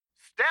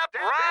Step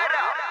right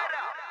up,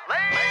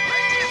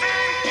 ladies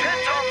and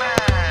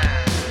gentlemen.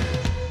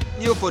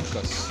 New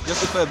podcast,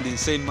 justifiably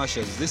insane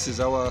mashes. This is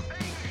our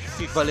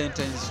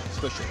Valentine's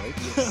special, right?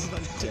 Yes.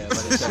 Yeah,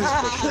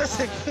 Valentine's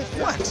special.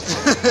 What?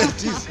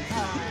 It is.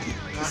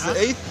 It's the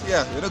 8th.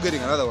 Yeah, we're not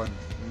getting another one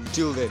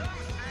until then.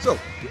 So,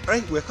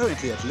 right, we're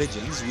currently at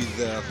Legends with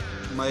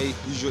my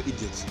usual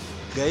idiots.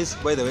 Guys,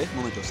 by the way,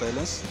 moment of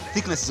silence.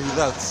 Thickness is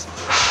without.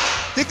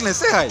 Thickness,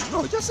 say hi.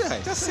 No, just say hi.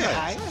 Just say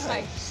hi. Say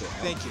hi.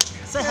 Thank you.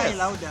 Say hi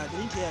louder, I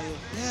didn't hear you.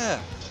 Yeah.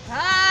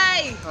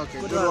 Hi! Okay,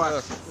 Good good work.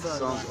 work.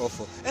 Sounds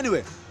awful.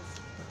 Anyway,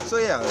 so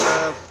yeah,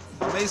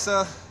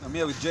 Mesa, I'm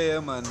here with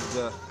JM and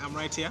I'm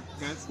right here,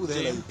 guys. who the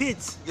hell are you?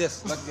 Pete,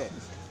 Yes, that guy.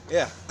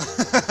 Yeah.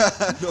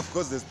 No, of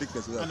course, there's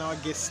thickness with And that. our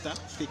guest star,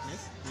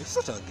 Thickness. She's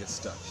not a guest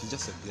star. She's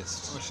just a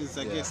guest. Oh, she's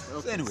a Yeah. guest. So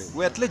Okay. anyway,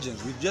 we're at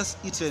Legends. We've just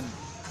eaten.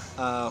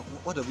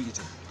 What have we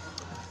eaten?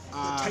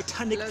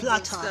 Titanic Loads of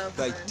platter. stuff.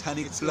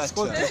 Titanic It's called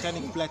platter.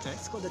 Titanic platter.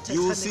 It's called the You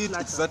Titanic will see it.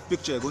 platter. It's that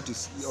picture you're going to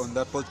see on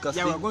that podcast.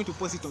 Yeah, thing. we're going to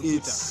post it on It's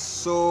Twitter.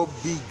 so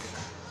big,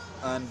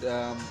 and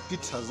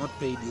Pete has not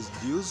paid his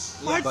dues,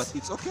 What? but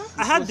it's okay.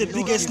 I had the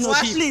biggest it's nose,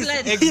 wash please.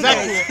 plates.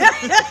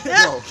 Exactly.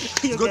 No, You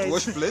he's got to guys.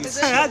 wash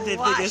plates. I had the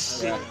Wash.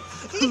 biggest.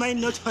 My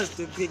note was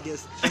the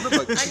biggest. Remember,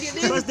 And you It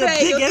didn't was the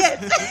pay, you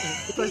biggest.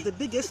 get. It was the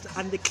biggest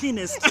and the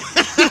cleanest.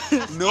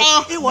 no,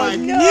 It was my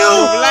new.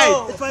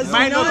 God. It was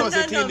Mine No, not was the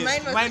no, no, cleanest.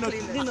 mine was Mine the not.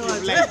 cleanest. You know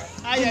what?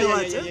 Like, You know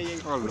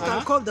what? All We right.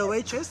 can call the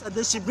waitress and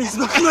then she brings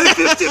back my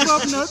 50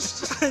 pop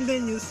notes and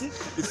then you see.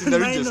 It's in the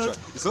my register. note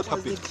It's not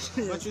was happy.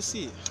 the- But you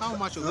see, how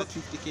much of that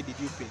 50k did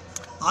you pay?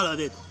 All of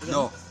it.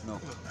 No.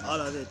 All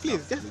of it.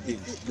 Please, just, we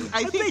didn't.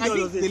 I paid all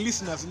think of it. the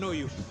listeners know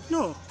you.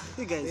 No, you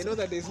They guys. know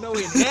that there's no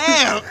way in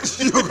hell.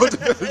 You're going to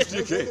pay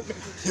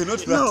 50k. You're not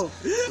that. No.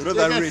 You're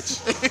not that rich.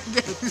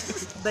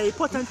 The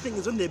important thing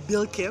is when the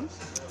bill came,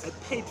 I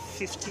paid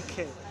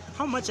 50k.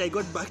 How much I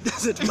got back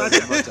doesn't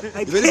matter.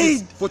 I Even if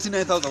paid. it's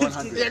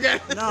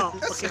 49,100. No,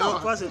 okay, go.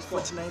 of course it's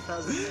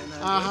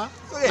 49,900. Uh-huh.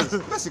 So yes,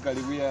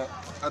 basically we are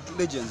at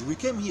Legends. We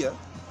came here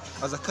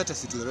as a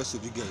courtesy to the rest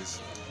of you guys.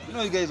 You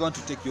know, you guys want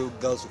to take your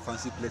girls to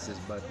fancy places,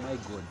 but my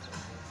God.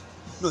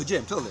 No,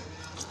 James, tell them.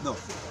 No.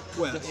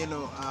 Well, you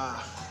know,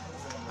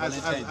 as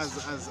Valentines.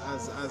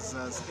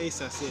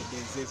 Asa said,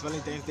 there's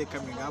Valentine's Day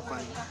coming up,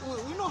 and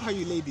we know how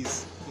you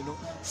ladies, you know,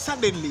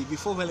 suddenly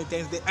before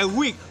Valentine's Day, a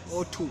week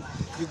or two,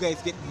 you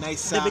guys get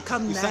nicer. They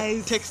become you start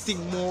nice. texting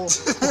more,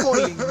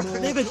 calling more.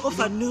 They even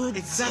offer nudes.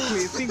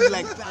 Exactly, things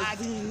like that,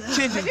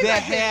 changing their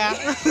hair.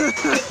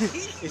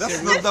 It's That's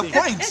a not real the thing.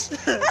 point.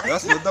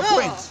 That's not the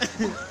point.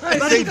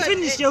 But you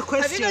finish your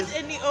Have you question. got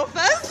any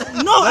offers?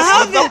 No, I That's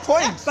not haven't. the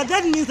point. But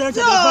that means that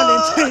No.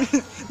 I'm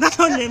Valentine. That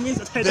only means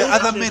that I There don't are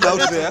other have men the-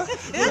 out there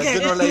who are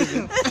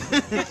generalizing.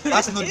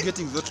 Us not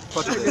getting that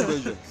part of the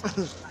equation.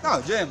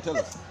 Now, James, tell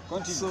us.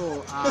 Continue.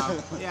 So,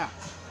 yeah,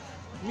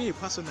 me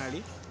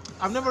personally,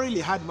 I've never really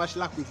had much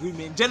luck with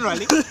women.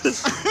 Generally,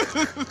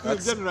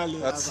 generally,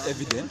 That's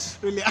evident.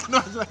 really, I'm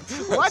not like,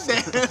 what the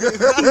hell is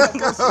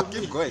that?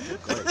 Keep going.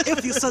 Keep going.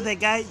 If you saw the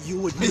guy, you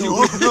would know. You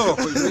would know.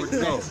 You would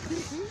know.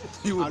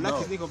 You I would like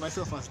know. to think of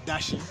myself as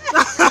dashing.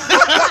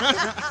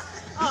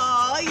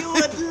 Oh, you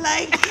would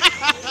like.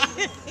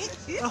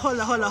 Hold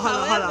on.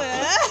 However,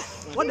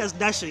 What does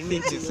dashing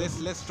mean? to you?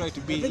 Let's try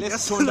to be, I think let's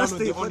that's- tone down that's on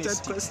the the important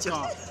honesty. question.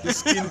 His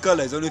skin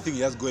color is the only thing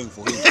he has going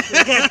for him.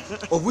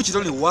 Of which it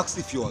only works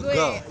if you're a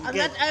girl. wait, I'm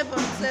not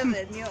iPhone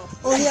 7, yo.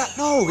 Oh yeah,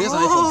 no, he has an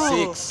Oh.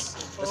 iPhone 6.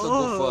 Let's not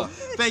go far.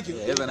 Thank you.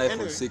 Yeah, he has an iPhone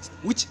Anyway, 6,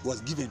 which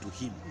was given to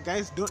him.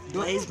 guys, don't,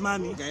 His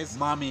mommy. guys,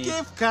 Mommy.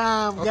 keep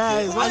calm, Okay.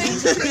 guys. What What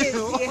is is this?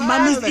 He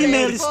Mommy's has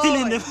email a is still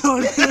in the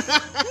phone.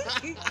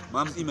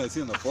 Mom's email is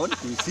still on the phone.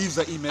 He receives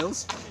the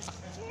emails.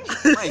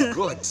 My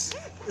God.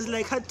 It's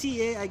like her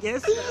TA, I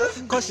guess.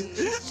 Because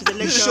she's a In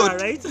lecturer,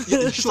 short, right? yeah,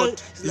 in So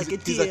short, she's like a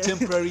he's a TA.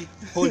 temporary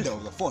holder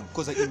of the phone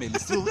because the email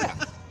is still there.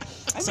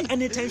 So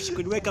anytime she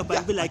could wake up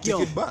and be like, Take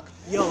yo, it back.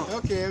 yo.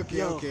 Okay.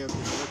 Yo.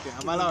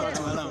 I'm allowed.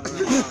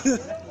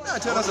 Yeah,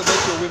 tell us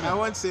about your I women.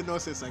 won't say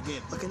nonsense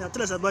again. Okay, now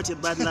tell us about your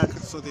bad luck.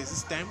 So there's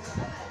this time,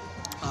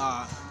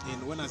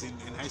 when I was in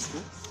high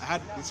school, I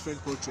had this friend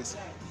called Tracy.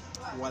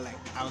 Well, like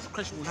I was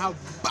crushing on her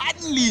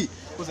badly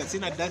because I'd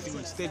seen her dancing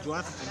on stage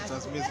once and it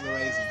was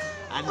mesmerizing.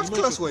 And What you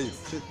know, class she- were you?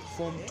 she-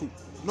 Form 2.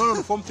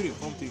 No, form 3.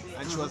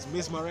 And she was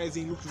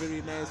mesmerizing, looked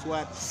very nice.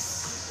 What?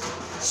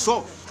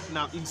 So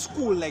now in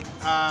school, like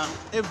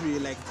every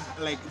like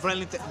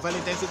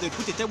Valentine's Day, they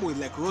put a table with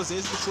like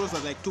roses. Each rose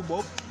was like 2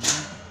 bob.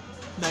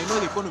 Now you know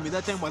the economy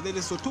that time was there,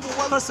 so 2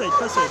 bob was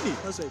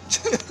First wait.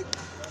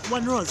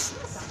 One rose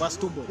was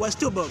 2 bob. was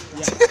 2 bob.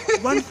 Yeah.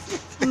 One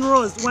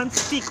rose, one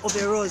stick of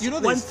a rose, You know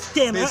one there's-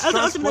 stem. there's I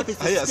don't know if transport.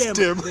 it's Ah, yeah, a stem,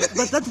 stem.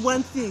 but that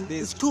one thing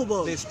is 2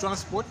 bob. There's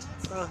transport,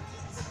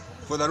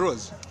 For the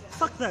rose.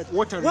 Fuck that.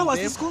 watering Where was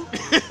them. the school?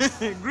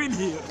 Green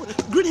Hill.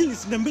 Green Hill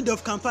is in the middle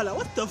of Kampala.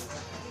 What the?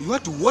 You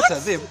had to water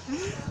them.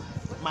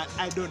 Man,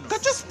 I don't know.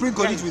 Can just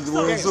sprinkle it with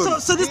Guys,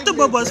 rose. So this two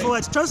bob was for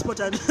what? Transport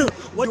and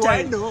what Do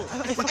I time? know? I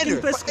fucking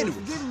Anyway, pay school.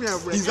 Give me a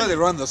break. He's they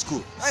run the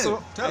school.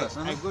 So Tell us.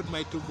 I got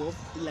my 2 bob.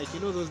 Like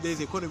those days,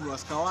 the economy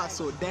was kawa.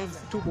 So damn,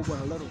 2 bob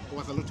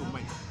was a lot of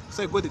money.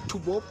 So I got the 2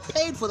 bob,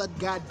 paid for that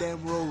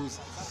goddamn rose.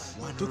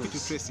 I took it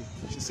to Tracy.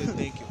 She said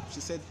thank you. She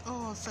said,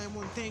 "Oh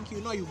Simon, thank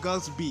you. No, you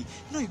girls be.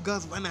 No, you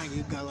girls banana.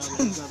 You girls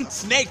are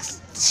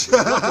snakes.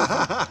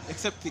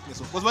 Except thickness,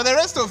 of course. But the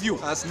rest of you."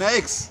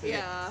 Snakes.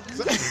 Yeah.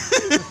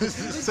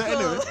 So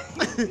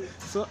anyway,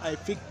 so I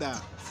picked that.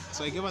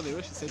 So I gave her the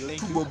rose. She said thank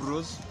 2 you. bob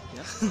rose.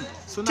 Yeah.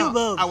 So Two now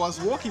bob. I was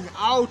walking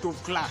out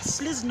of class.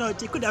 Please note,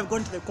 he could have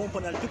gone to the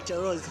compound and picked a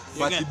rose.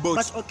 But he bought.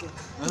 But okay,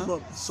 two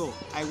bob. So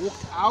I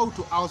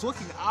was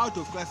walking out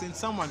of class and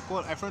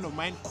a friend of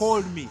mine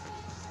called me.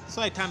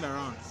 So I turned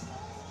around.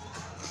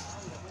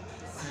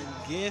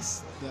 And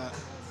guess that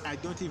I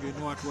don't even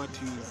know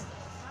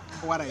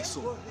what I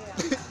saw.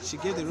 She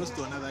gave the rose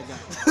to another guy.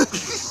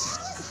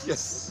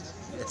 Yes.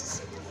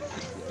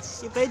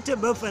 He paid 2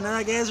 bob for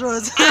another guy's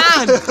rose.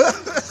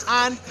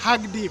 And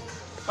hugged him.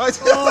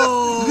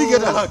 Oh. Did you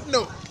get a hug?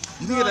 No.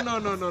 You didn't get a- No.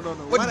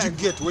 What did you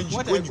get when you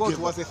What when I you got gave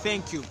was a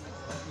thank you.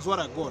 Is what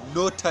I got.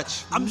 no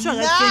touch? I'm sure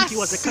that thank you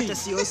was a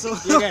courtesy also.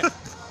 You get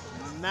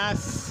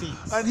nothing.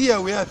 And here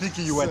we are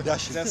thinking you were So,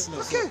 dashing. that's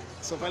not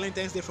so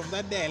Valentine's Day, from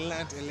that day I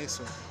learned a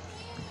lesson.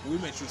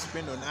 Women should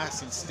spend on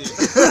us instead.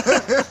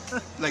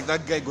 Like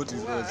that guy got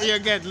his rose. You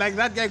get like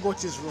that guy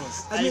got his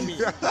rose. I mean,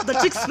 the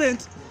chick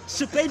spent.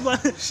 She paid one.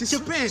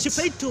 spent. She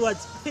paid 2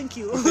 words. Thank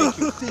you.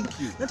 Thank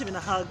you. Not even a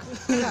hug.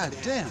 God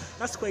damn.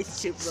 That's quite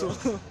cheap, bro.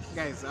 So,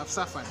 guys, I've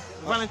suffered.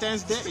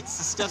 Valentine's Day,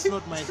 it's just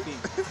not my thing.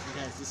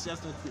 Guys, it's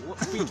just not.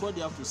 Pete, what do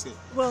you have to say?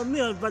 Well,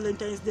 me on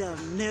Valentine's Day,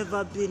 I've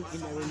never been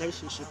in a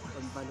relationship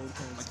on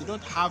Valentine's But Day. you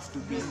don't have to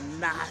be.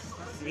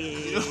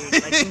 Nothing.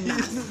 Like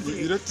nothing.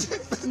 You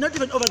don't. Not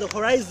even over the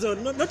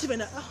horizon. Not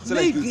even. So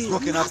like Maybe. you've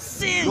broken up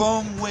Nothing.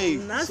 long way.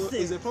 So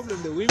Nothing. is the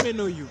problem the women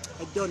or you?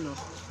 I don't know.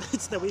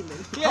 It's the women.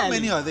 How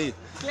many are they?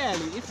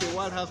 Clearly, if the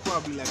world has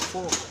probably like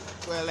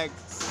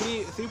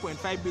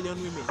 3.5 billion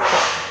women,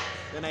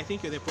 then I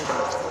think you're the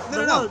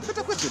problem. No.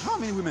 Better question. How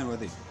many women were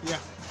they? Yeah.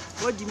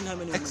 What do you mean how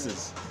many women?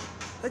 Exes.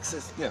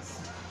 Exes? Yeah.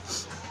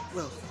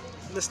 Well,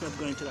 let's not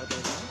go into that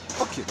right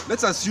now. Okay.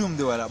 Let's assume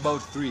there were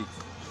about 3.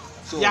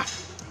 So Yeah.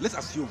 let's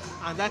assume.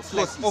 And that's Of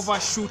like course, it's-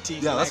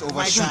 overshooting. Yeah, that's like,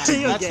 my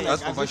overshooting. God, That's like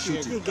That's as if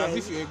overshooting. you're- As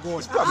if you're a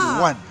god.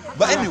 Probably 1.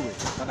 But anyway,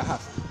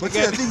 1.5. But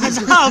see, the thing is,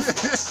 Half.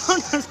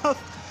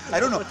 I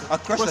don't know, a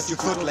crush that you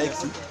thought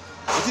liked you.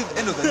 But at the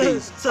end of the day,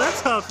 So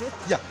that's half.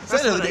 yeah, so at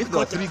That's the end of the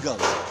what day, I if there were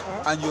got. 3 girls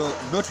and you're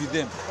not with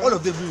them, all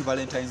of them doing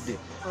Valentine's Day,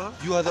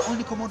 you are the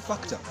only common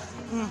factor.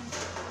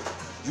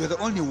 You are the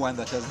only one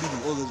that has been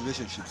in all those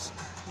relationships.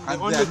 And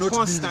only they are not being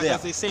constant, there.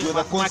 as they say in You're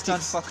the constant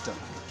mathematics. factor.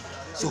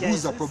 So Yes.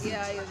 who's the problem?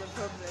 Yeah, you're the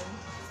problem.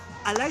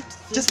 I like to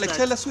think Just like that-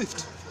 Taylor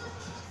Swift.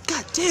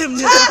 God damn,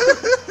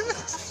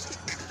 nigga.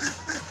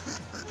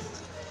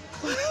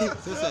 So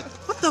it's like,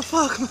 What the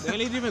fuck? the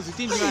only difference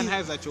between you and her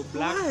is that you're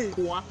black, Why?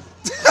 poor.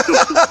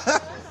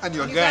 And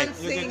your You guy. can't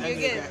sing, you and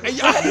get.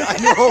 you're a guy.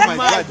 Oh my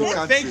My God, you God,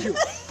 can't. thank say. you.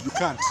 You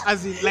can't.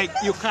 As in, like,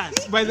 you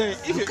can't. By the way,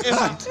 if you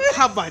ever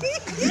Harvard,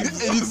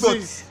 Any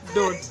thoughts?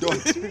 don't.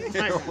 You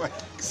know what?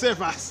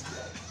 Save us.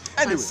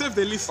 Anyway. And save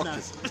the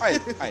listeners.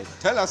 Alright.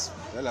 Tell us.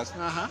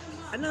 Uh-huh.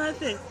 Another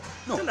thing.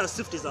 No. Taylor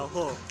Swift is a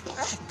whore. God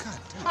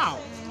damn. How?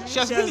 She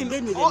has She has been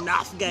been with all-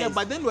 enough guys. Yeah,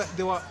 but then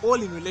they were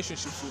all in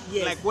relationships with,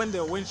 Yes. like when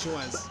she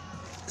was.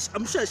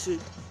 I'm sure she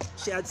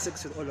had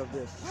sex with all of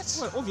them.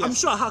 Well, obviously. I'm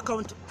sure her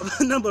count of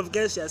the number of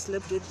girls she has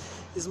slept with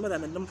is more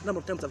than the number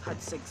of times I've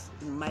had sex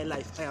in my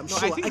life. I am No,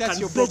 sure. I think that's can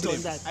your bet problem.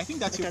 on that. I think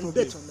that's your can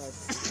problem. bet on that.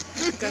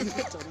 I can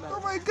bet on Oh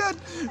that. my God.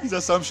 These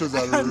assumptions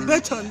are I can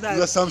bet on that. These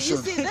You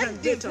assumptions. see, can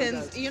that bet on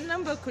depends. that. Your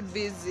number could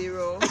be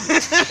 0.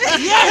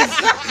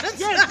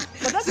 Yes,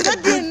 but that's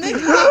Not be a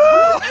negative.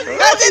 How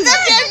did that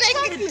be a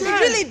negative? It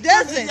really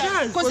doesn't.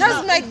 does. Because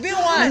hers might be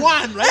 1.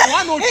 One, right?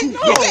 1 or 2. No,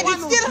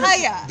 it's still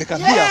higher. They can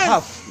be a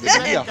half. They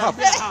can be a half.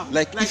 half.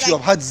 Like if you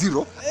have had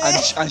 0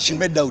 and she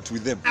made out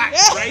with them.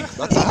 Right?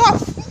 That's a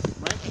half.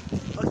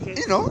 okay.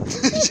 You know?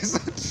 She's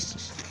not-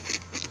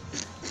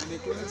 And the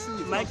closest thing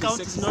you My got count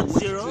sex is not with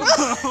 0.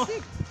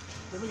 weight.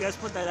 Let me guys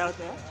put that out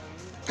there.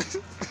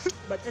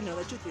 But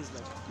anyway, the truth is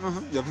that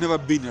You have never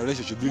been in a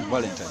relationship during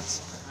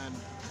Valentine's. And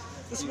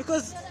it's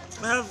because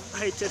I have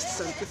high tastes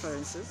and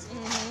preferences.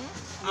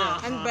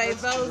 And by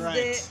Val's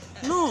Day,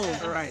 No,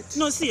 Right.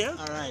 no, see, all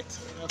right,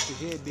 you have to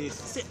hear this.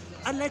 see,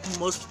 unlike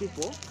most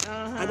people,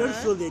 I don't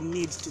feel the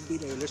need to be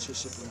in a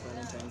relationship on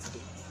Valentine's Day.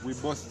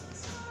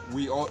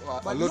 We all,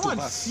 But a no lot one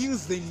of us.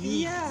 feels the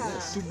need Yeah.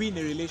 to be in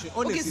a relationship.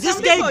 okay, Honestly, This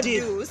some guy people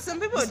did. do. Some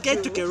people This guy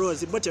do. took a rose.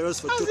 He bought a rose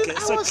for I 2K.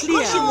 was So clear.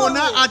 crushing on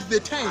her at the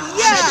time.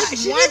 Yeah, she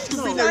she didn't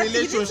didn't want to be in a start- he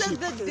didn't relationship.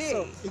 start that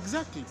day.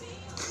 Exactly.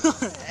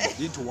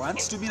 Didn't want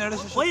to be in a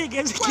relationship. Why are you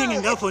guys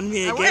clinging up on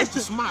me I again? wanted to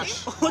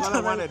smash. What What I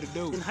have I- wanted to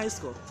do. in high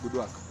school? Good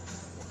work.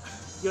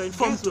 You're in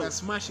form Guys 2. were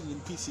smashing in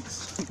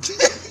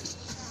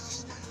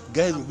P6.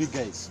 Guys will be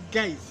guys.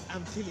 Guys,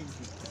 I'm telling you,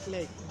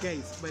 like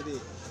guys, by the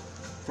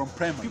From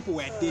primary. people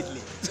were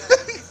deadly.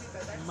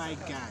 My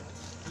God.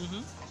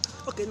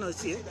 Okay, no,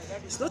 see,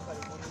 it's not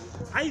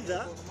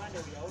either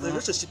the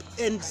relationship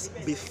ends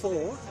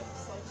before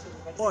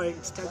or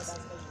it starts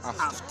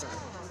after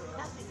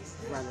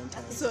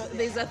Valentine's. So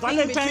there's a thing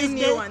Valentine's between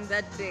Day. you on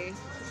that day.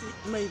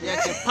 Maybe.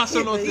 Yeah, it's a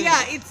personal thing.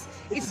 Yeah, it's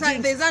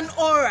there's an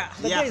aura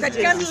Yeah, that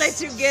there can't is.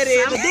 let you get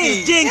in. The day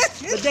is jinxed.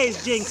 The day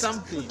is jinxed.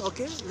 Something.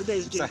 Okay, the day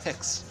is It's a jinxed.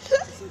 hex.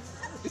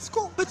 It's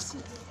cool, but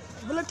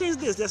Valentine's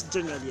Day is just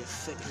generally a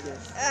fake day.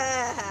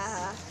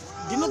 Ah.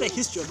 Do you know the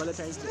history of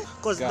Valentine's Day?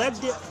 Because God.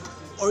 that day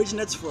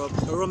originates from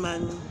a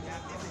Roman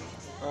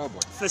Oh boy.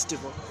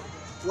 festival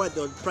where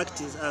they would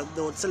practice,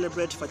 they would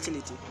celebrate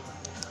fertility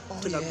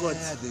to the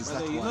gods. there's But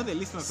that you know one. the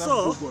listeners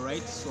So- have Google,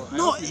 right? So I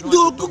No, hope you know do what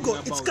you're Google.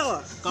 talking It's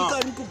about. car.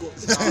 You can Google.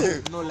 It's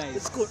cool. No lies.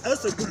 It's cool. I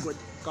also Googled.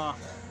 Car.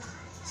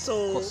 Of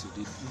So course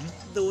you did.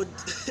 they would,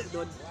 they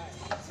would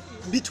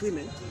beat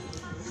women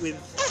with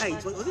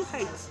hides. Was it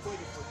hides?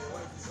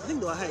 I think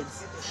they were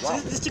hides. Wow.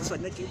 So these chicks were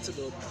naked, so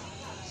they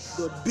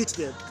would beat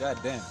them. God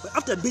damn. But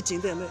after beating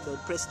them, they would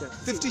press them.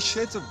 50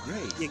 Shades of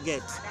Grey. You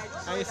get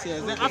I see.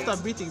 Then after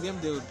beating them,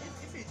 they would.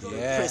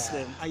 press Yeah.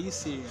 them. Are you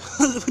serious?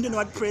 We don't know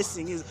what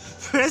pressing is.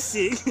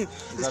 Pressing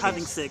is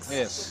having sex.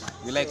 Yes.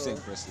 We like saying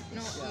pressing.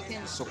 No, you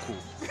can. So cool.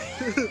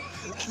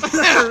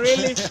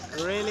 Really?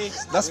 Really?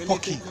 That's Really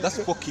poking. think-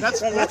 That's poking. That's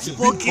That's You've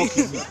been poking.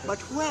 But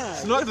where?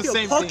 It's not If the you're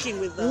same poking thing.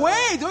 with that.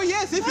 Wait, oh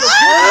yes, if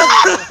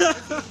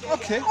you're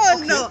Okay. Oh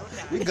okay. no.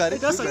 We got it.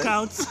 It also we got it.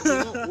 counts. you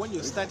know, when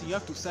you're starting, you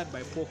have to start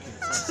by poking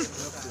first. You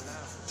have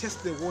to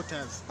test the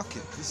waters. Okay.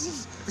 This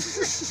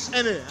is.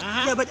 Anyway,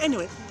 Yeah, but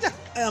anyway,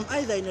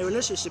 either in a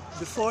relationship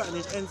before and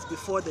it ends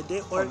before the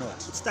day, or Or not.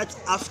 it starts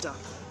after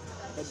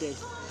the day.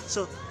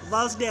 So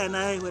Val's Day and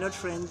I were not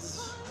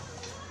friends.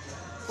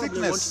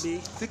 Probably won't Thickness. be.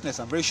 Thickness.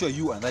 I'm very sure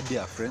you and that day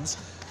are friends.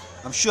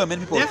 I'm sure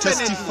many people will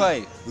Definitely. testify.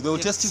 They will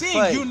Yeah, testify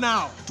seeing you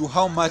now. to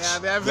how much Yeah,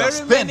 there are you have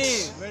very spent.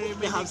 very They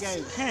many have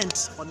guys.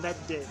 spent on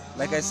that day.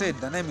 Like I said,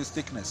 the name is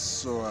Thickness.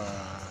 So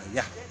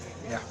yeah.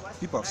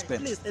 People have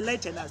spent. Please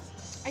enlighten us.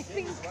 I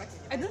think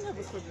I don't have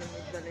a problem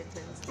with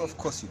Valentine's Day. Of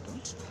course you don't.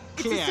 It's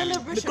Clearly. a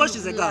celebration Because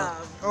she's of a girl.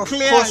 love. Of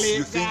Clearly, course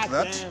you think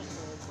that. goddamn.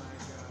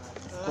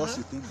 Of course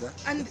you think that.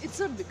 And it's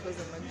not because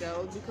I'm a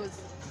girl, because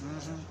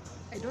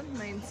I don't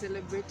mind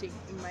celebrating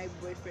my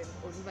boyfriend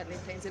on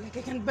Valentine's Day. Like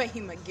I can buy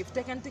him a gift,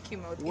 I can take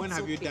him out. When it's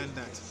have you okay. done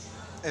that?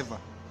 Ever.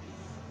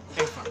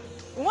 Ever?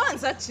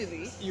 Once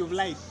actually. You've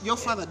lied. Your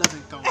father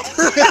doesn't count.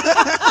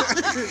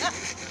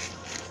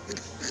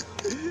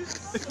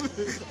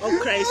 Oh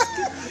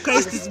Christ!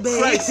 Christ is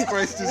bad.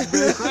 Christ is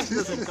bad. Christ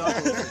doesn't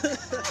count.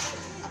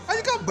 And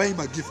you can't buy him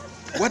a gift.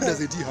 What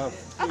does it he have?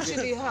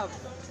 Actually have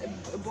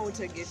bought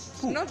a gift.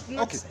 Who? Not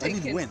Okay, I mean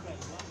taken when?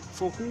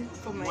 For who?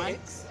 for my Why?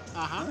 ex.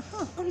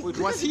 Wait, was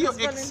Because he it your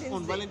was ex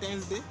on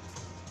Valentine's Day.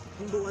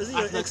 Valentine's Day? But was it At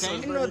your that ex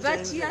on time? No, that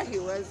Valentine's year Day? he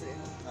wasn't.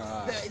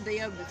 Ah. The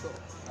year before.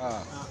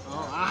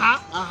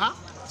 Ah.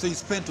 So you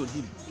spent on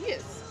him.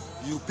 Yes.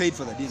 You paid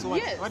for the dinner. So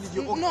what- Yes. what did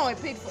you- No, I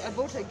paid for. I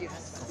bought a gift.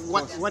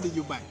 What did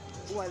you buy?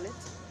 Wallet.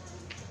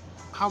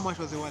 How much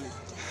was the wallet?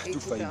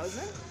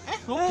 80,000.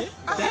 Okay.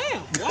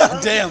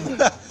 Damn. Damn.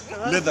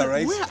 Leather,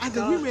 right? Where are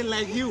the women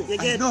like you? You I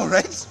get know,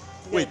 right?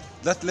 Wait,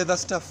 that leather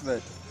stuff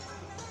that.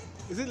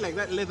 Is it like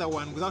that leather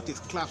one without its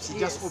claps? You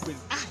just Yes. open.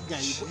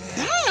 Guys.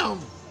 Damn.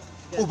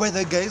 Oh, by the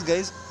way,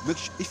 guys, make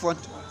sure if you want.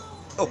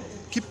 Oh,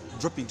 keep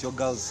dropping to your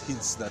girls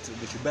hints that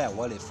they should buy a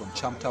wallet from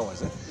Charm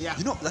Towers. Eh? Yeah.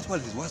 You know that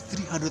wallet is worth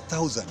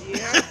 300,000.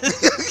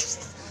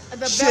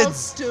 The Sheds.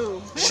 belts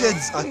too.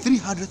 Sheds are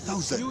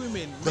 300,000. You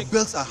women The make-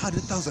 belts are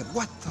 100,000.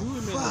 What the You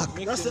women fuck?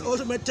 make that's the the-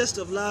 ultimate test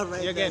of love,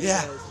 right You there. get-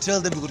 Yeah, guys. tell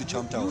them to go to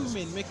Charm You Towers.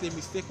 women make the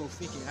mistake of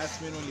thinking us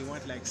men only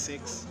want like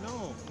sex.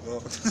 No.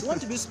 Oh. You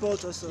want to be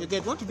spoiled also. You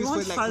get want to be You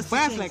want spoiled, like fancy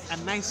buy us things. like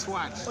a nice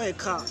watch Or a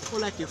car. or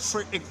like a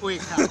car.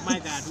 My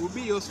God, will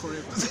be yours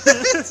forever.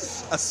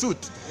 A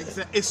suit,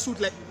 A suit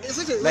like it's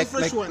such a like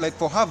fresh one. like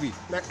for Harvey.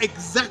 Like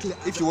exactly.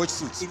 If you watch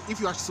Suits, If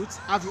you watch Suits,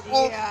 have you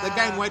all Yeah. the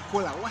guy in white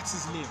collar? What's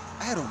his name?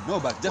 I don't know,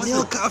 but just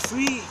Neil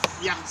Caffrey.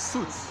 Yeah,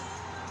 Suits.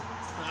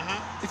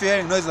 if you're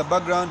hearing noise in the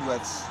background,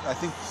 but I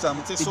think some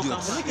It's a soccer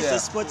idiots, match. I think it's a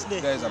sports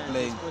day. guys are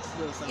playing.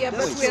 Yeah, but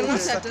Wait, we're not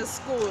so- at a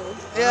school.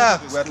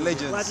 Yeah, we're at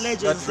Legends. We're at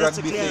Legends, That's that's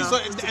rugby clear. thing. So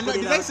To and put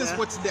it did I out say there.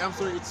 sports day? I'm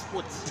sorry, it's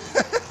sports.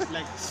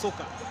 Like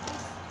soccer.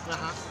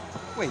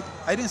 Wait,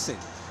 I didn't say.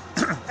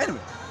 Anyway,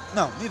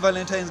 now me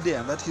Valentine's Day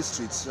and that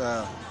history. It's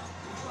I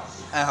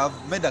have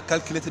made a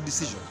calculated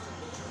decision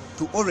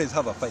to always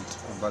have a fight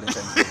on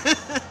Valentine's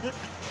Day.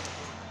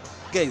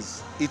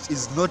 Guys, it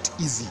is not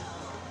easy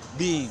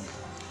being.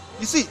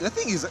 You see, the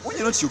thing is, when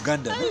you're not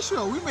Ugandan, Are you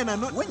sure women are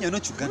not? when you're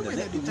not Ugandan, Women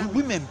are eh, determined.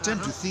 women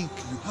tend to think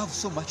you have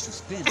so much to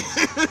spend.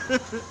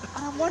 And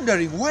I'm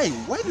wondering why.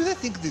 Why do they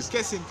think this?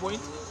 Case in point,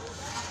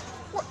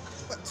 What?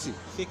 See,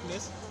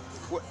 thickness.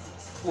 what?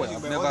 Well, By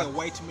I've all the never.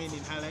 white men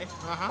in her life.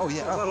 Oh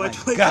yeah. Oh, What-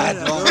 my what- God,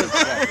 what-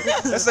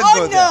 no. Let's not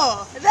go Oh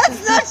there. no,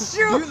 that's not Do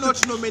true. you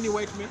not know many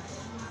white men?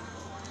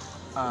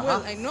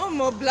 Well, I know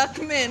more black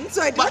men,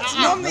 so I don't But,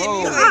 know many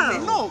no. white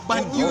men. No,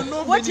 but No. you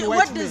know What many what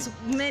white does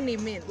men. many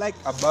mean? Like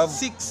Above.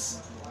 6,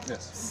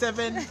 Yes.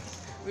 7,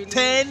 Really?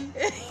 10,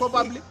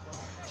 probably.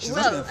 She's not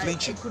Well, even I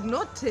flinching. could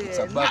not. It's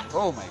a bag.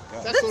 Oh my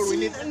god. That's all we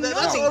need.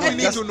 That's all we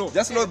need just, to know.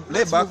 Just lay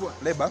Let's back, move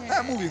on. lay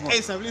back. Moving on.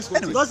 Hey, Sam, let's Anyway.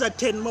 continue. Those are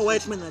 10 more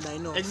white men than I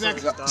know.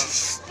 Exactly.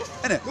 So,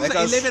 Anyway, Those like are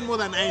I was- 11 more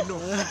than I know.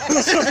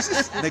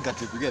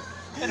 negative, you get.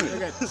 Anyway,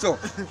 Okay. so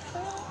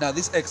now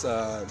this ex,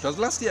 it was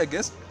last year, I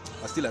guess.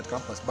 I was still at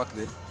campus back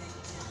then.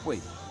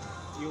 Wait,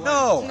 You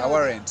no, No. I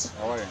weren't.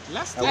 I weren't.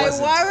 Last I year,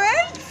 wasn't.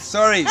 Warren?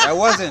 Sorry, I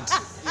wasn't.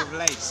 you've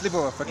lied. Slip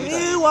over fucking Be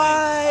time.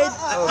 white.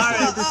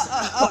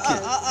 Okay.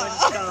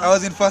 I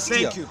was in first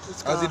Thank year. you.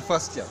 It's I was in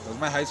first year. It was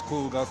my high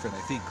school girlfriend,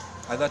 I think,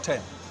 at that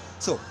time.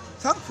 So,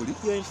 thankfully,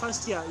 You're in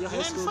first year. Your high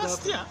You're in school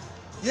first girlfriend.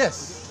 year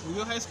yes. with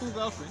your high school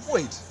girlfriend.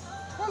 Wait,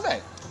 was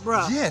I?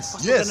 Bruh. Yes,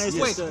 what's yes, organized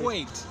yes. Wait, story?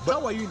 wait. But-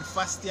 How are you in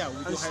first year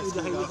with your high With the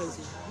school high girlfriend?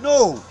 school.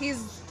 No,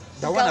 He's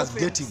the one I was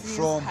girlfriend dating since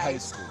from high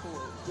school.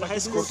 Your high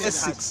school From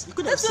S6. You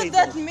could have That's what said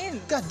that that.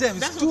 means. God damn,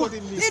 That's it's not too, what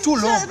it means. it's too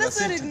long. That's the what it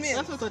sentence. means.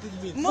 That's what it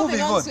means. Moving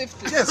Moving on on.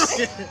 swiftly.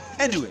 Yes.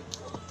 Anyway,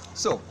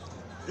 so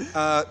she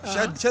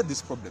had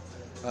this problem.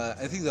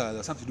 I think that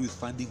there's something to do with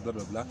funding, blah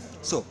blah blah.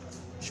 So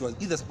she was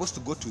either supposed to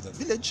go to the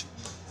village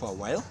for a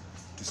while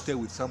to stay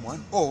with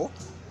someone, or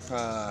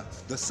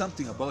there's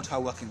something about her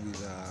working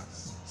with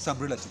some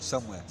relative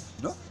somewhere,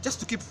 you know, just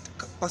to keep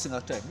passing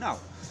her time. Now,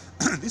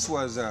 this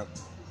was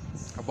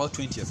about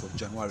 20th of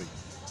January.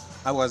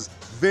 I was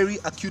very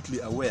acutely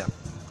aware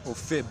of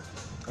Feb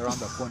around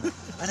the corner,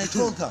 and I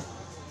told her,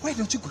 "Why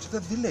don't you go to the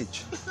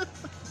village?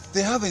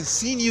 They haven't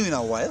seen you in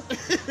a while.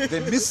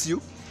 They miss you.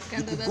 You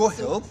Kinda could go that's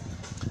so- help.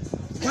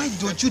 Why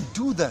don't you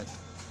do that?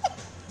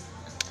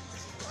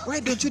 Why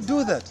don't you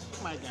do that?"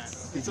 Oh my God.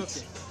 It's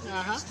okay.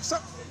 Uh-huh.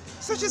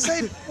 So she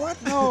said,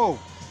 "What? No."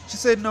 She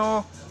said,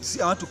 "No.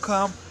 See, I want to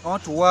come. I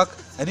want to work.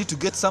 I need to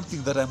get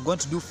something that I'm going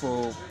to do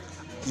for,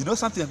 you know,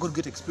 something I'm going to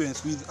get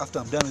experience with after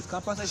I'm done with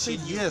campus." I said,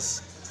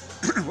 "Yes.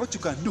 What you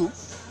can do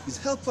is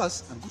help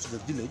us and go to the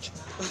village,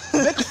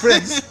 make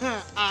friends,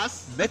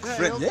 Us. make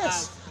friends. Help Yes,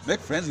 us. make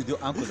friends with your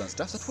uncles and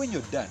stuff. So that when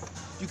you're done,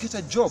 you get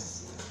a job."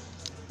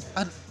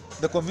 And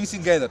the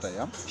convincing guy that I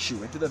am, she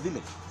went to the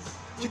village.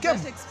 She With came.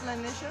 that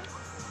explanation?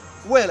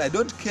 Well, I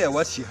don't care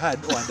what she had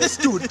or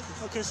understood.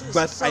 Okay, so,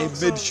 But so, I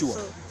so, made sure.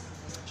 so-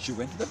 She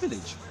went to the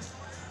village.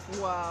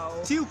 Wow.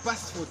 Till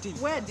past 14.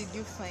 Where did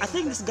you find I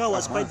think this girl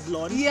was quite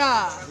blonde.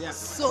 Yeah. Yeah.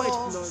 So,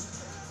 Quite blonde.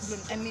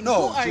 I mean,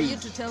 No, who are she- you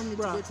to tell me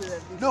to Bruh. go to the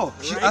village? No,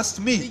 she Right? asked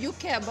Do me. you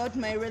care about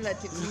my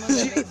relatives more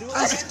than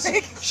I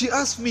do? She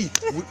asked me,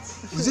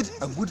 is it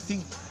a good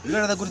thing? Would I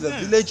rather go to the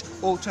village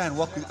or try and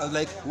work with,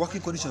 like,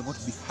 working conditions are going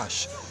to be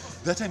harsh.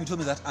 That time you told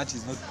me that aunt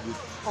is not good.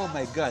 Oh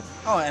my God.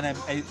 Oh, and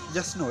I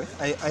just know it.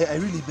 I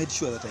really made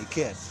sure that I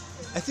cared.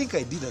 I think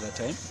I did at the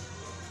time.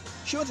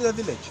 She went to the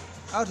village.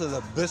 Out of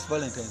the best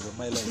Valentines of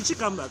my Did life. she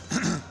come back?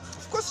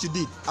 Of course she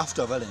did,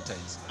 after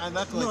Valentines. And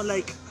that was No,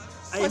 like,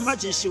 I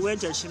imagine she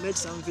went and she met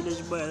some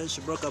village boy and then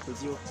she broke up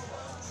with you.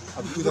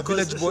 With a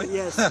Because- village boy?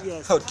 Yes,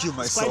 yes. I would kill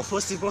It's quite myself.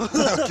 possible.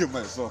 I would kill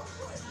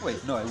myself.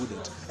 Wait, no, I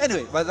wouldn't.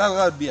 Anyway, but that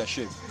would be a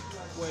shame.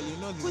 well, you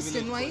know the Question,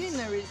 village were you boys. in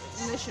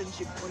a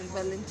relationship on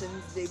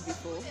Valentine's Day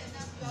before?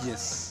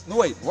 Yes. No,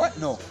 wait, what?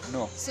 No,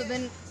 no. So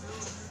then,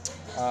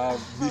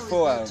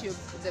 Before how is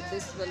that the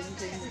best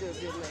Valentine's Day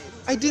of your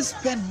life? I didn't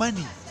spend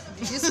money.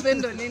 Did you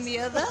spend on any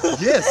other?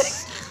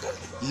 Yes.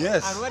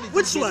 Yes. And what did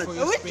Which you get one? for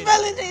your Which spending?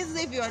 Valentine's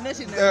Day if you are not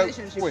in a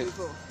relationship wait.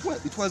 before? Well,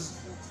 it was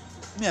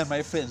me and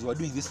my friends were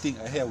doing this thing.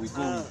 Here we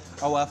go Ah.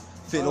 with our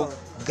fellow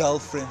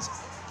girlfriends.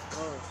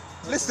 Oh.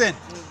 Listen,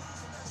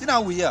 you know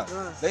how we are.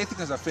 Ah. The ethic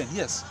as a friend.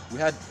 Yes, we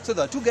had. So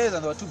there were two guys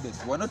and there were two girls.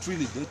 We were not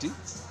really dating.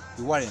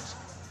 We weren't.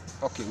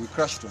 Okay, we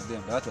crashed on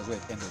them, but that was where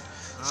it ended.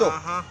 So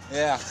Uh-huh.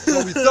 yeah,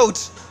 so we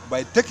thought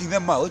by taking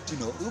them out, you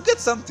know, we'll get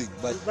something.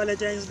 But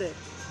Valentine's Day.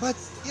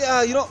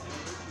 yeah, you know,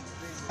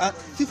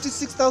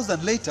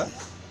 56,000 later,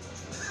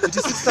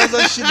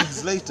 56,000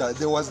 shillings later,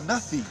 there was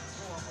nothing.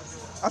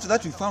 After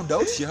that, we found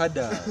out she had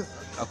a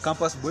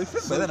campus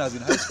boyfriend. By then, I was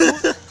in high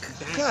school.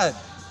 God,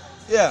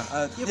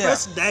 yeah, You yeah,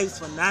 pressed dives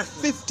for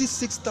nothing.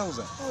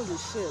 56,000. Holy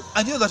shit.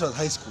 And you know that was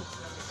high school.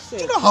 Do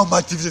Shit. you know how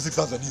much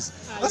 56,000 is?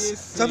 Are That's- you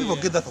some people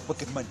serious? get that for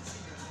pocket money.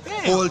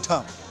 Damn. Whole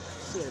term.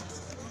 Shit.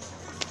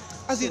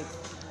 As in,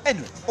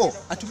 anyway. Oh,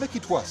 and to make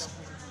it worse,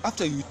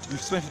 after you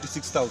spend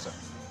 56,000,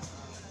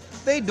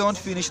 they don't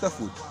finish the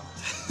food.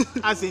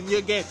 As in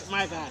you get,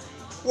 my God.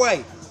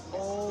 Why?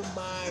 Oh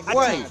my I God.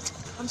 Why? can't.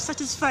 I'm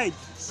satisfied.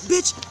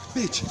 Bitch,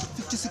 Bitch,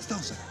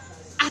 56,000.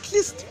 At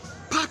least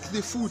pack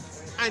the food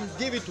and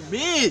give it to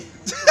me.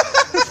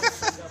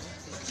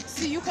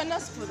 See, you can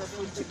ask for the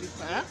food to be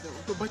Huh?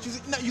 packed. But you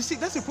see, now, you see,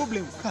 that's the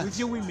problem Can't. with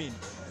you women.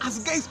 As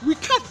guys, we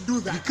can't do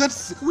that. You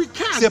can't We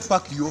can't. say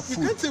pack your You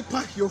food. can't say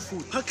pack your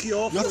food. pack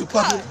your You have to food.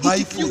 pack can't. my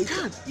You food.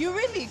 can't. You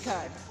really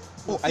can't.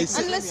 Oh, I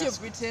see. Unless you're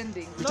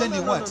pretending.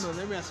 Pretending no, what? No,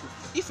 let me ask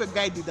you. If a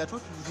guy did that,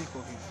 what would you think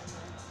of him?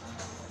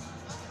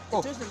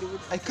 Oh, Totally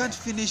would. I can't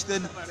finish,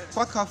 then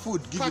pack her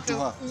food, give it to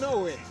her. No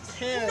way.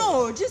 Hell.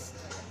 No, just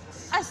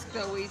ask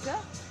the waiter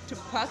to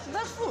pack the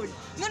food.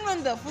 Then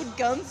when the food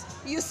comes,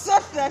 you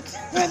sort that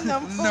when the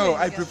food No,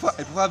 I prefer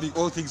having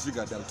all things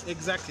figured out.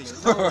 Exactly.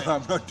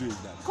 I'm not doing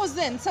that. Because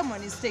then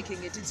someone is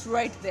taking it. It's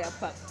right there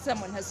packed.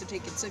 Someone has to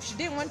take it. So if she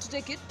didn't want to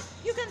take it,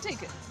 you can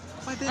take it.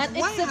 But then And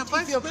why except have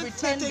I if you're spent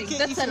pretending, 30K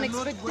that's if an you're not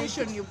going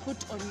expectation to- you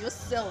put on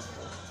yourself.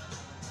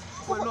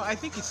 Well, no, I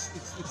think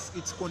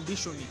it's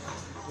conditioning.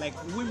 Like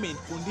women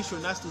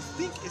condition us to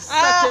think a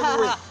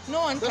certain way. No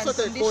one That's can what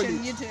I call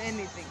condition it. you to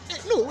anything.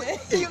 No,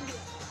 You-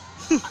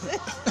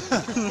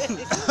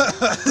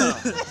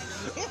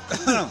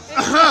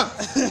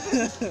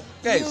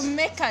 Guys, you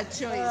make a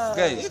choice.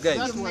 guys, that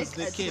guys, You was make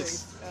the a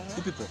case. choice.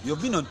 you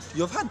people,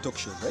 you've had talk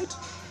shows, right?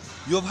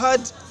 You've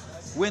had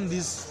when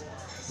this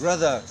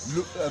rather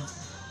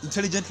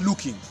intelligent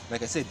looking,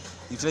 like I said,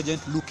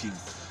 intelligent looking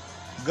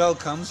girl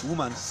comes,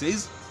 woman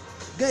says,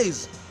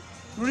 guys,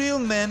 real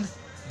men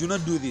do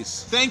not do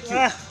this. Thank you.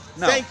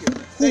 Now, Thank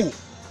you.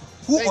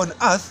 who Thank on you.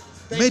 earth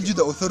Thank made you. you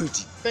the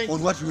authority Thank on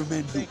you. what real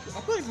men do? Thank you.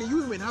 Apparently, you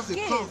women have the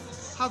Yes.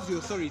 power, have the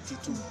authority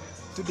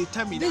to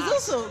determine. There's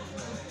us. also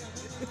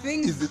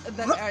things Is it-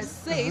 that are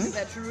said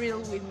that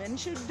real women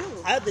should do.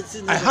 I haven't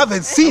seen. I those.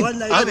 haven't seen, one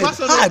night- I haven't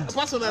heard.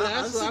 Personally, I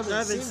I also haven't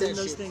haven't seen seen those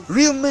that shit. things.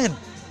 Real men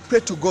pray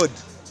to God.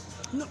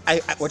 No.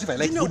 What if I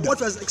like You know Buddha?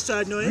 what was extra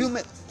annoying? Real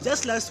men.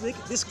 Just last week,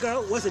 this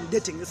girl wasn't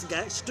dating this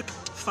guy. She took a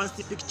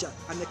fancy picture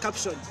and the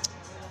caption,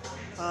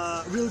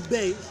 real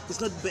bae is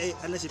not bae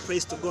unless he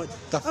prays to God.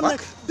 The I'm fuck?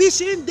 like, bitch,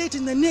 she ain't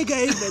dating the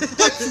nigga even.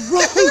 What's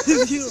wrong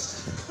with you?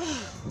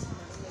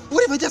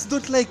 What if I just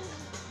don't like?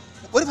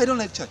 What if I don't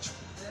like church?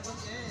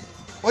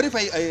 What if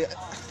I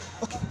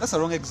okay, that's a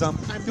wrong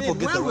example. And People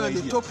then get the while we're wrong on the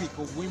idea. topic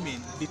of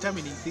women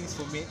determining things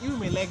for men, you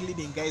women like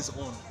leading guys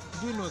on.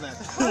 Do you know that?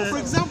 For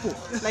example,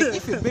 like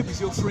if a baby is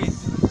your friend,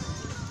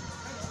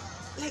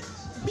 like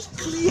be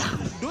clear.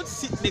 Don't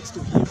sit next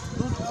to him.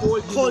 Don't hold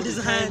him. Hold all his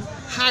the time, hand.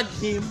 Hug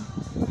him.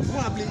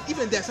 Probably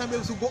even there are some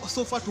babies who go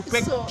so far to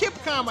peck. So-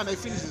 Keep calm and I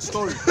finish the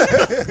story.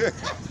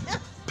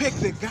 Peck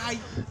the guy.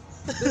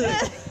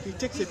 He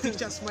takes a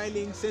picture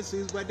smiling, says to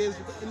his brothers.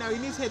 Now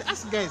in his head,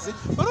 us guys,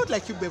 we're not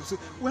like you babes.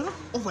 We're not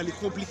overly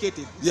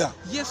complicated. Yeah.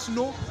 Yes,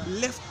 no,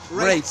 left,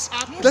 Right. right,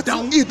 up, That's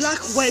down. it. Black,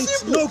 white,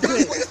 Simple. no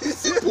gray.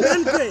 Simple.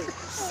 None gray.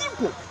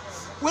 Simple.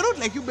 We're not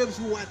like you babes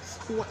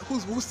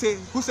who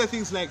say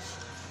things like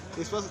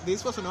this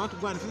person I want to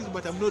go and visit,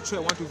 but I'm not sure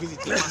I want to visit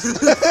him.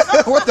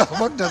 What the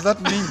fuck does that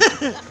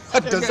mean?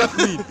 What does that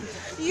mean?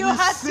 You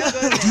had to go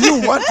there. Do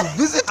you want to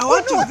visit? I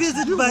want to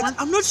visit, but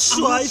I'm not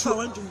sure if I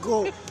want to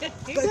go.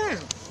 Yeah.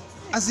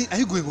 As in, are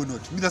you going or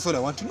not? Me, that's all I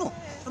want to know.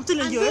 I'm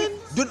telling And you, then,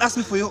 Don't ask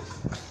me for your.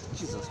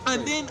 Jesus.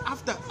 and then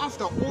after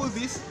all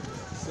this,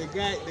 the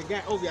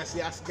guy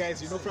obviously asks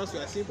guys, for us we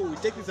are simple. We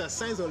take this as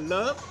signs of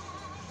love.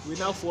 We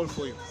now fall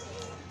for you.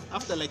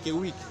 After like a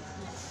week,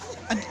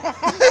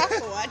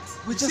 What?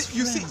 We just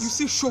you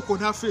see shock on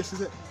her face. She's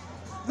like,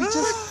 we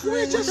just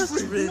we're just just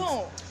friends. friends.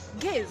 No,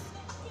 guys.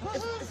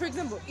 For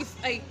example, if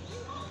I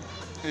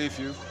If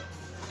you.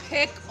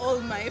 peck all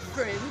my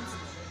friends,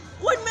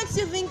 what makes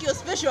you think you're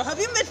special? Have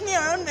you met me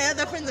around my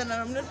other friends and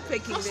I'm not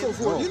pecking First them?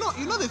 of all, No.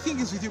 you know the thing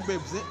is with you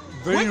babes,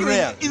 Very when you're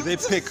rare. in- They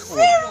it's pick all.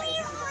 Very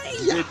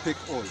rare. They pick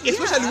all.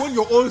 especially when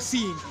you're all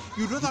seeing.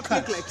 You'd rather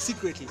can't. pick like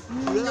secretly.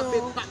 You'd rather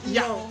No, pick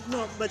yeah.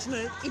 no, but you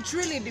know, It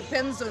really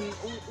depends on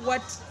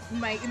what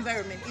my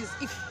environment is.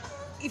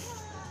 If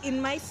in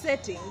my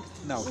setting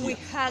Now we here.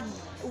 hug,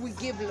 we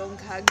give long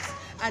hugs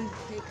and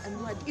peck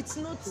and what, it's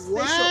not special.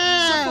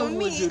 Why So for would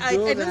me, you I do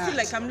don't that? feel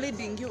like I'm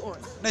leading you on.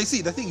 Now you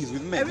see, the thing is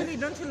with men. I really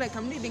don't feel like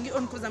I'm leading you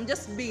on because I'm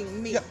just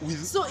being me. Yeah,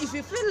 with- So if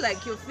you feel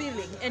like you're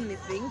feeling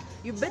anything,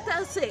 you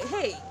better say,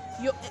 hey,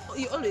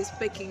 you're always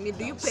pecking me.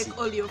 Do you peck see.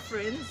 all your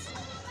friends?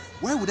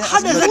 Why would I how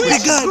ask does you that that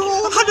question?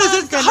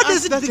 begin? How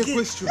does That's it a begin?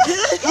 question.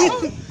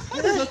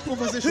 How does that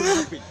conversation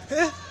happen?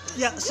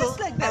 Yeah, so Just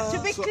like that,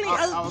 to be so clear.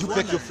 I was You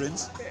pick your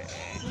friends?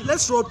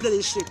 let's role play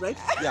this shit, right?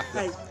 Yeah.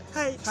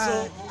 Hi.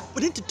 So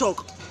we need to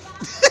talk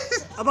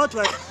about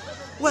what?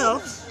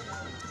 Well,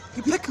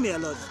 you peck me a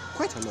lot,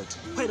 Quite a lot.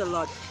 quite a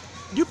lot.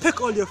 Do you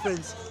peck all your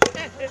friends?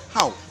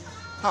 How?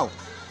 How?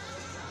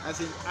 As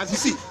You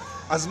see,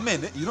 as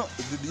men, you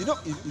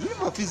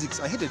remember physics.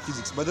 I hated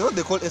physics, but what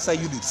they call SI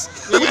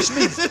units, which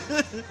means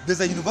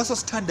there's a universal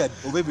standard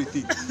of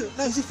everything.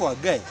 Now you see, for a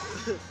guy,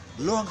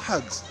 long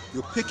hugs,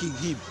 you're picking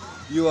him,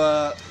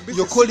 you're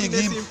calling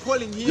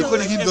him, you're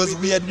calling him those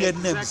weird names.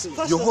 Exactly.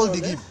 First You're of all,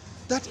 holding him.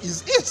 That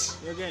is it.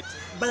 You get.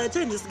 By the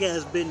time this guy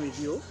has been with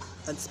you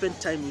and spent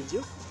time with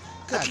you,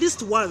 God. at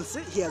least once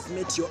he has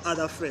met your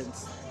other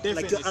friends, like your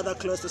Definitely. other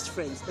closest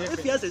friends. If he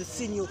Definitely. hasn't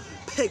seen you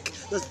peck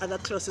those other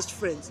closest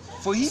friends,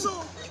 For him,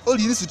 So- all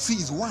he needs to see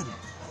is one.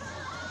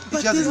 but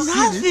If he hasn't there's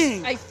seen it,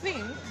 nothing. I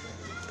think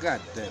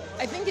God damn.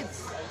 I think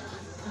it's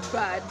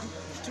bad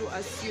to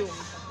assume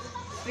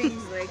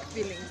things like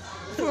feelings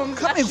from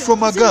Coming action.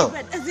 from a It's really girl.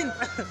 bad. As in,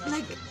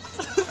 like,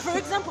 for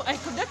example, I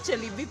could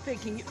actually be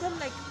pecking you. I'm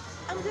like,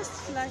 I'm just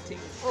flirting.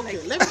 Okay,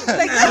 Like, let me.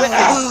 like,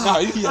 Now,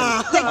 are you hearing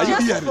it? like Are you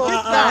just hearing for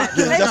it?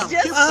 fun. Like, just-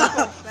 just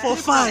for For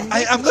fun. fun.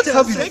 I am not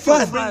having Thank you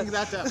for fun. bringing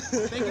that up.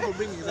 Thank you for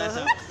bringing that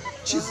up.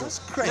 Jesus Let's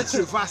Christ.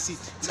 reverse it.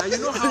 Now you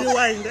know how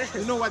Rewind.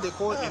 you know what they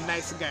call a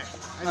nice guy.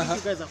 I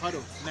think you guys have heard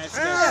of nice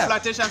guys, Yeah.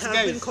 flirtatious I've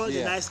been guys. called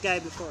Yeah. a nice guy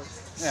before.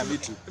 Yeah, me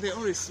too. They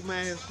always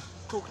smile,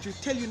 talk to you,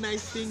 tell you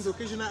nice things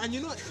occasionally, and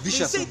you know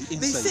Vicious they on the say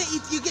inside.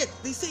 it. You get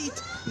they say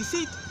it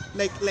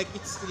like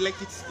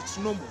it's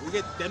normal. You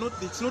get they're not.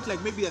 It's not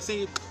like maybe they're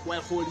saying it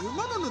while holding you.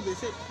 No. They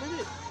say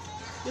maybe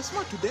you're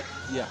smart today.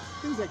 Yeah.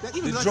 Things like that.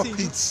 Even They not drop saying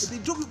hints. They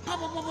drop you. Pa,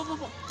 pa, pa, pa, pa,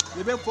 pa.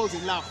 The babe falls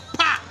in love.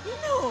 Pa!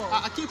 No.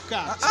 I keep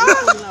calm. She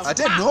falls in love. I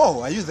didn't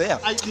know. Are you there?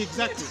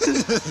 Exactly.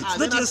 It's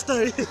not your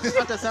story.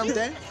 After some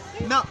time,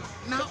 now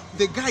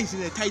the guy is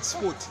in a tight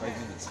spot.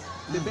 5 minutes.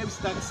 The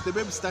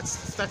babe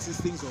starts these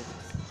things off.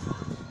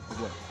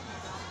 What?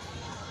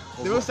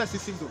 The babe starts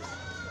these things off.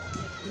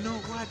 You know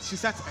what? She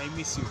starts, I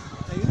miss you.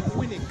 Now you know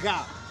when a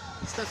girl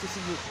starts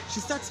missing you, she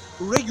starts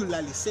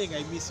regularly saying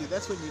I miss you.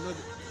 That's when you know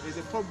there's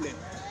a problem.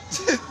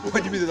 What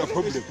do you mean there's a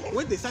problem?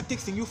 When they start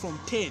texting you from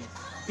 10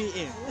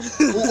 p.m.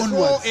 Who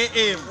onwards? 4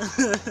 a.m.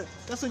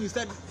 That's when you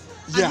start.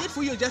 Yeah. And yet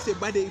for you just a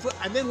bad day.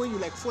 And then when you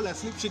like fall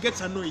asleep, she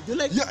gets annoyed. You're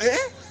like, Yeah, eh?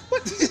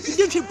 What? You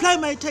didn't reply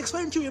my text.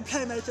 Why didn't you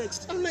reply my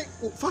text? I'm like,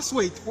 oh, first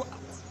wait.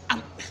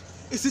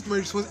 Is it my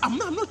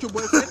responsibility? I'm not your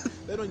boyfriend.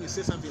 Then when you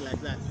say something like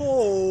that,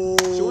 Oh.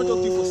 she won't talk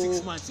to you for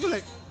 6 months. You're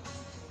like,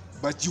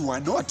 But you are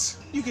not.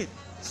 you get.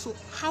 So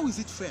how is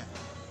it fair?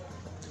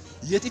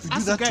 Yet if you do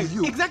Ask that the guy. to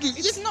you, Exactly.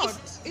 It's not.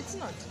 It's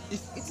not.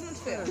 If- It's not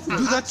fair. if you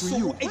do that to So,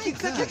 you,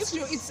 exactly. It's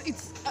true.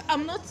 It's.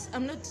 I'm not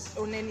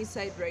on any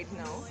side right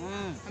now.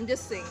 I'm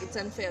just saying it's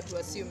unfair to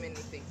assume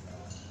anything.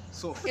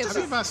 So Yes, have sir.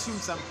 you ever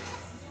assumed something?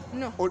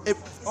 No.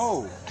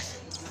 oh,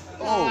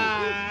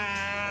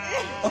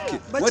 okay.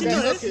 But What you do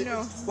know, you,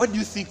 No. what do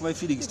you think my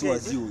feelings Okay.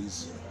 towards you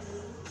is?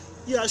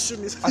 You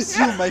assume it's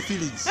Assume my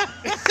feelings.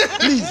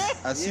 Please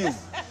assume.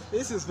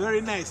 This is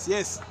very nice.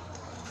 Yes.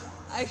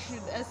 I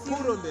should assume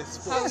Put on the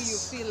spot. how you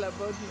feel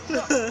about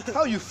me.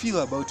 How you feel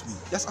about me?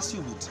 Just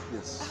assume it.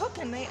 Yes. How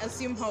can I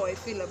assume how I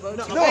feel about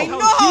you? No. I know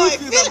How how you I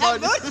feel feel about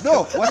about you.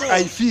 No, what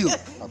I feel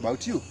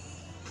about you.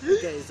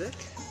 guys, eh?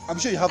 I'm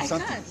sure you have I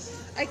something,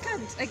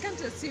 can't. I can't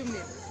assume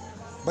it.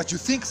 but you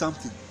think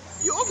something.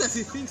 You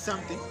obviously think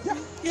something.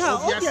 Yeah,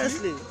 Obviously.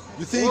 obviously.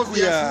 You think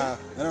we are,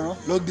 I don't know,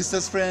 long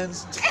distance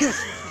friends,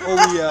 or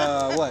we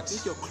are what?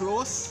 Think you're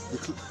close.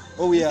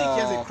 Or we You think he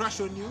has a are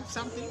crush on you.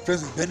 Something.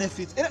 friends with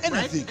benefits. Anything,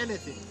 Right?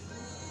 Anything.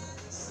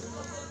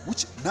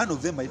 which none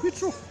of them might be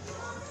true.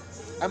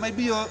 I might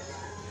be your.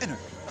 Anyway,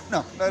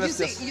 no, You let's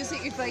see, just. you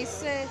see, if I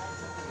say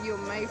you're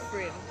my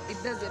friend, it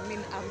doesn't mean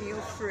I'm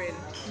your friend.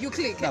 You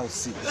click. Now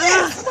see.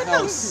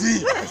 Now see.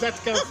 That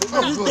comes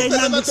This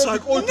dynamics are.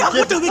 What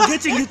are we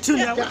getting into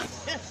now?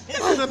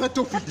 another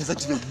topic. Does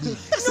that even mean?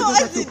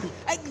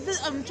 No,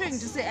 I'm trying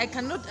to say I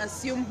cannot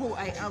assume who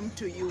I am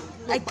to you.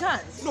 I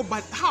can't. No,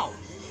 but how?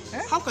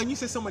 Huh? How can you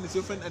say someone is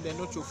your friend and they're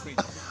not your friend?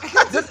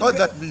 That's what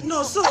that means.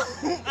 No, so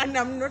And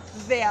I'm not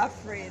their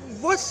friend.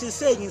 what she's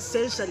saying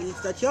essentially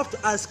is that you have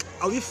to ask,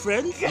 are we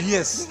friends?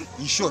 Yes,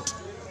 in short.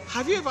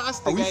 Have you ever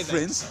asked the Are we guy that?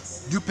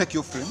 friends? Do you peck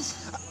your friends?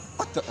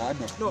 What the?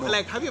 No, no.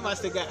 like, have you ever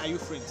asked the guy, are you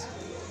friends?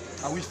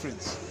 Are we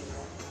friends?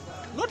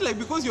 Not like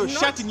because you're Not-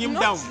 shutting him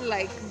not down.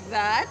 like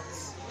that.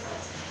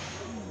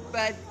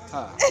 But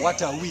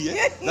What are we?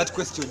 Eh? That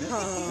question.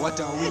 Eh? What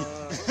are we?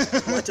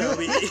 What are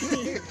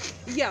we?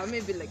 yeah,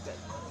 maybe like that.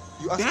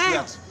 You ask Damn!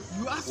 that.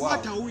 You asked Wow.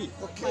 what are we?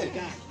 Okay. My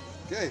God.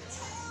 Okay.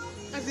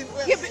 As in,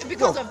 Yeah,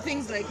 because No. of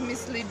things like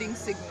misleading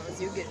signals,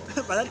 you get.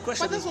 But that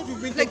question but that's what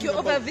we've been Like talking you're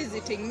over about.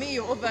 visiting me,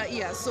 you're over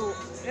here. So,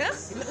 yeah,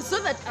 so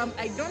that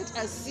I don't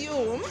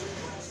assume.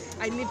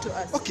 I need to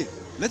ask. Okay.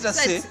 Let us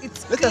So say.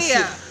 it's Let us say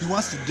clear. he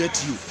wants to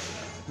date you.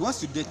 He wants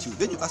to date you.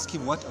 Then you ask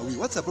him, "What are we?"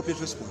 What's the appropriate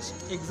response?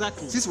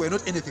 Exactly. Since we're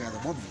not anything at the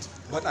moment,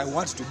 but I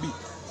want to be.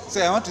 So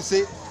I want to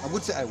say, I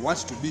would say, I want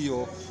to be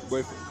your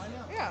boyfriend.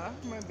 Yeah,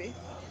 maybe.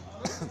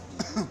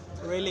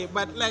 Really?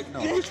 But like, No.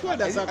 in which one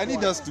does that I need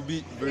work? us to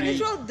be very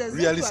Which one does that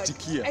realistic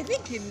work? here. I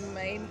think in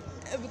mine,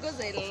 because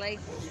I like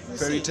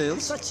Fairy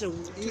tales. such a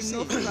to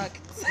know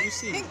facts.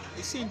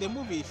 You see, in the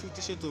movie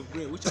 50 Shades of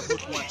Grey, which I've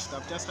not watched,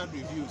 I've just had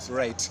reviews.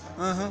 Right.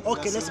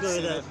 okay, That's let's what go I'm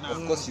with saying that. right now.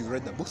 Of course, you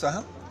read the books,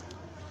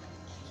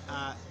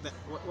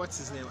 What's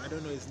his name? I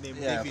don't know his name.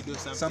 Yeah, David or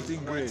something. something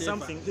Grey. Whatever.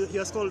 Something. He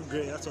was called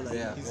Grey, that's all I know.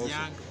 Yeah. He's Also.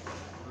 young,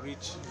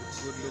 rich,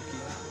 good looking.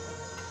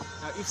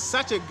 Now, if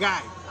such a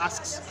guy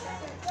asks,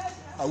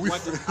 Are we?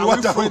 What- fri- are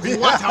what we are friends? we?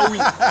 What are we?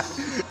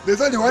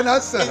 There's only one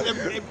answer.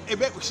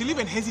 she'll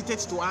even hesitate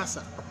to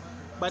answer.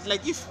 But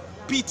like if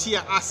Pete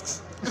here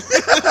asks,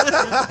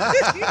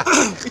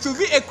 it will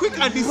be a quick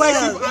and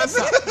decisive Well,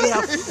 answer. they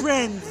are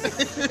friends.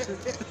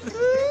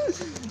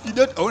 You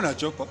don't own a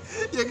chopper.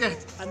 You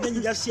get? And then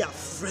you just see our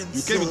friends.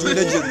 You came into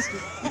legends.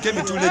 You came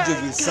into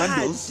legends with God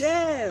sandals.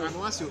 damn. And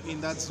once you're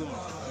in that zone,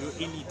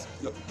 you're in it.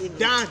 In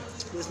Done.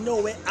 There's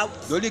no way out.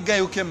 The only guy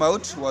who came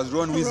out was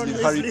Ron Weasley in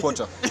Weasley. Harry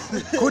Potter.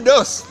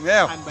 Kudos.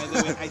 Yeah. And by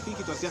the way, I think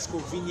it was just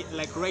convenient,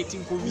 like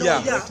writing convenient.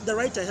 Yeah. Yeah, the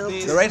writer helped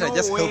There's you. The writer no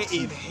just way helped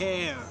in him.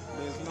 hell.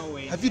 There's no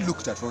way. Have you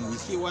looked at Ron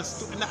Weasley? He was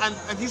too,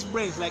 and his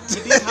brain, like he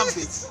didn't have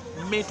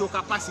the mental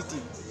capacity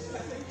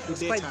to It's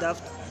date quite her.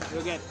 daft.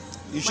 You get?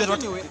 In short,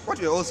 anyway- what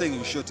we're all saying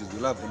in short is we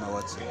love Emma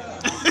Watson.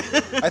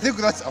 I think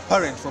that's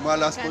apparent from our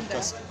last Kinda.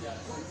 podcast.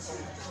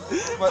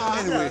 But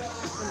anyway,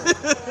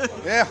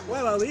 yeah,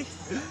 Where were we?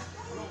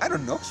 I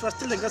don't know. She was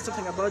telling us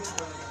something about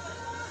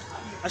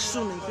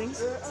assuming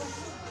things.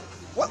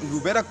 Well, we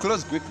better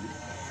close quickly.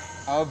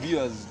 Our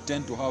viewers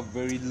tend to have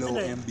very low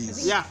Okay.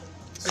 MBs. Yeah.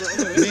 So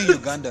anyway, Being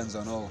Ugandans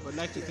and all. I'd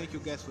like to thank you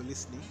guys for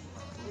listening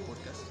to the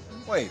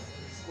podcast. Wait,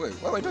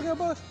 what are we talking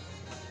about?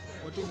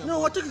 We're talking No,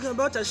 about- we're talking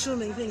about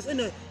assuming things.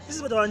 Anyway, this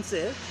is what I want to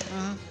say.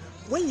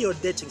 When you're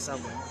dating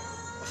someone,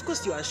 of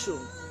course you assume.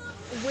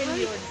 When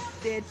you're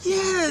dating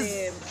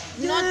Yes.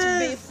 them. Not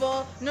Yes.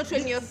 before, not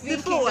when you're thinking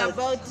Before what?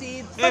 about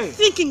it. But Hey.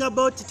 thinking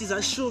about it is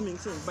assuming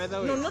things. By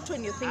the way, No, not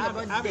when you think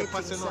about I have a dating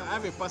personal, someone. I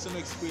have a personal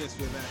experience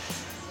with that.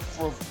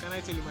 Can I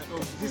tell you my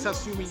this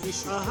assuming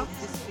issue? Uh-huh.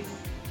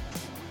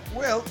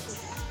 Well,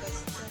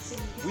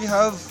 we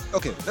have.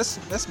 Okay,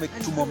 let's make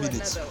And 2 more do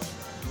minutes. another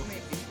one,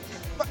 maybe.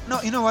 But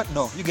no, you know what?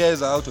 No, you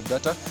guys are out of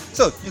data.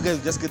 So you guys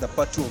just get the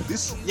part 2 of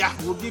this. Yeah,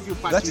 we'll give you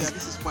part That two. is Yeah,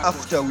 this is part one.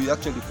 after we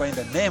actually find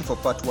a name for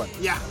part 1.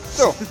 Yeah.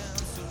 So,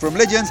 from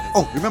Legends.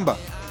 Oh, remember,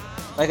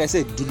 like I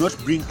said, do not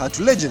bring her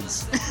to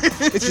Legends.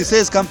 If she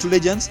says come to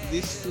Legends,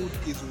 This food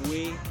is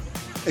way.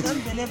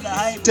 Don't believe the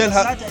hype. tell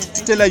her That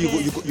is- tell her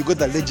you got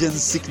the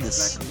Legends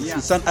sickness. Yeah.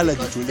 It's an allergy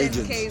Because to 10K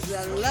Legends.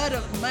 is a lot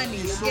of money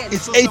you get.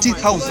 It's so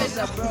 80,000. Boys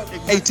are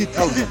broke.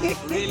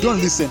 80,000.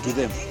 Don't listen to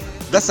them.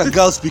 That's a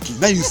girl speaking.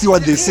 Now you see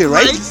what they say,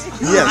 right? Right?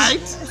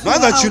 Yes. Right? Now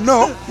that you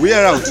know, we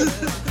are out.